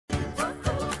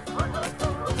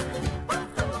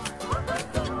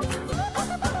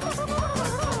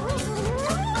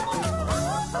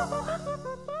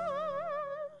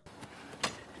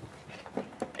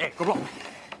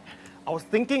I was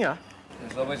thinking,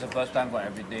 There's always a first time for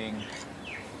everything.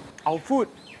 our food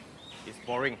is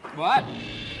boring. What?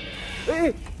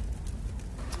 Hey,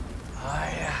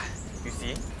 You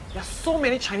see? there are so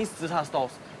many Chinese zi char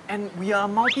stalls, and we are a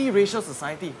multi-racial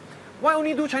society. Why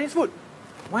only do Chinese food?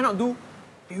 Why not do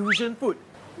fusion food?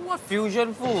 What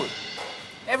fusion food?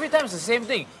 Every time it's the same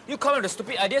thing. You come with the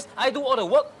stupid ideas, I do all the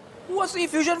work. Who wants to eat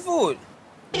fusion food?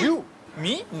 You?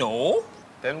 Me? No.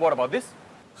 Then what about this?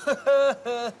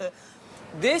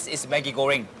 This is Maggi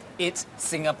Goreng. It's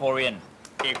Singaporean.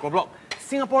 Hey, Goblok,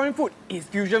 Singaporean food is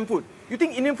fusion food. You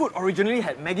think Indian food originally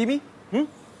had Maggi mee?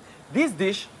 This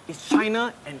dish is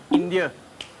China and India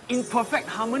in perfect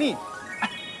harmony.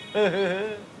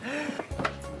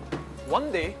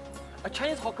 One day, a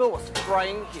Chinese hawker was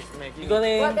frying his Maggi.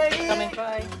 Come and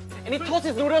try. And he tossed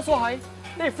his noodles so high,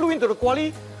 that it flew into the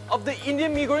quality of the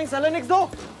Indian mee goreng seller next door.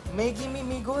 Maggi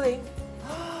mee goreng.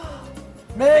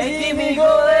 Maggi mee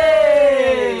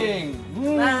goreng.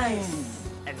 Nice.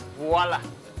 And voila,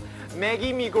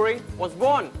 Maggi mee goreng was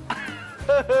born.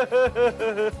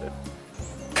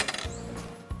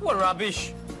 What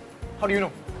rubbish. How do you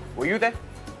know? Were you there?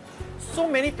 So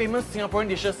many famous Singaporean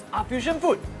dishes are fusion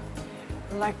food.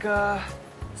 Like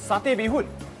satay bee hoon,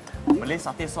 Malay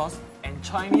satay sauce, and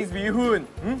Chinese bee hoon.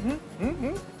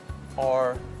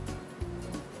 Or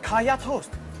kaya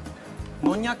toast,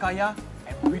 Nonya kaya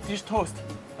and British toast.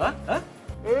 Huh?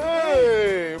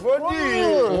 Hey, buddy!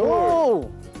 Oh!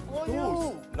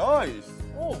 Toast. Nice!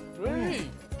 Oh, really?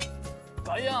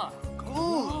 Kaya.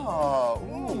 Ah,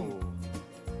 ooh.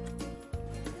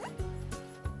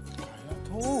 Kaya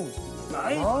toast.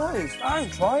 Nice.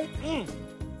 Nice. Try.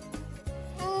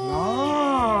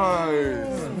 Nice.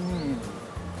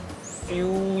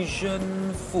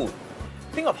 Fusion food.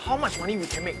 Think of how much money we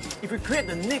can make if we create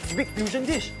the next big fusion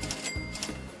dish.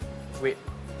 Wait.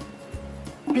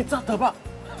 Pizza tabak.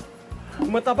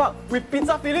 Murtabak with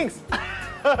pizza fillings.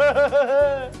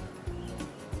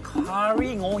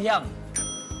 Curry ngoh hiang.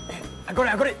 I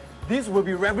got it. This will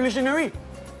be revolutionary.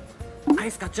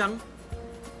 Ais kacang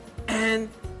and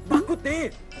bak kut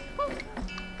teh.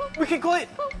 We can call it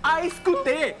Ais Kut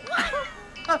Teh.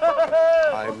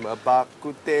 I'm a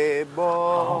bakute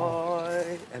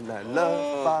boy, and I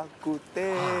love bakute.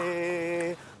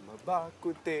 I'm a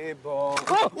bakute boy.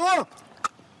 Oh!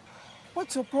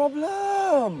 What's your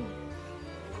problem?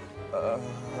 You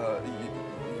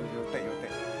take.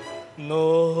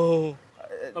 No,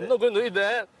 I'm not going to eat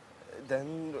that.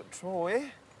 Then throw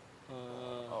away.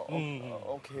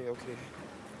 Okay.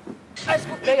 Ice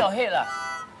could your head lah.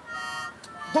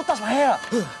 Don't touch my hair.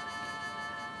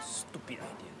 Stupid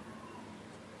idea.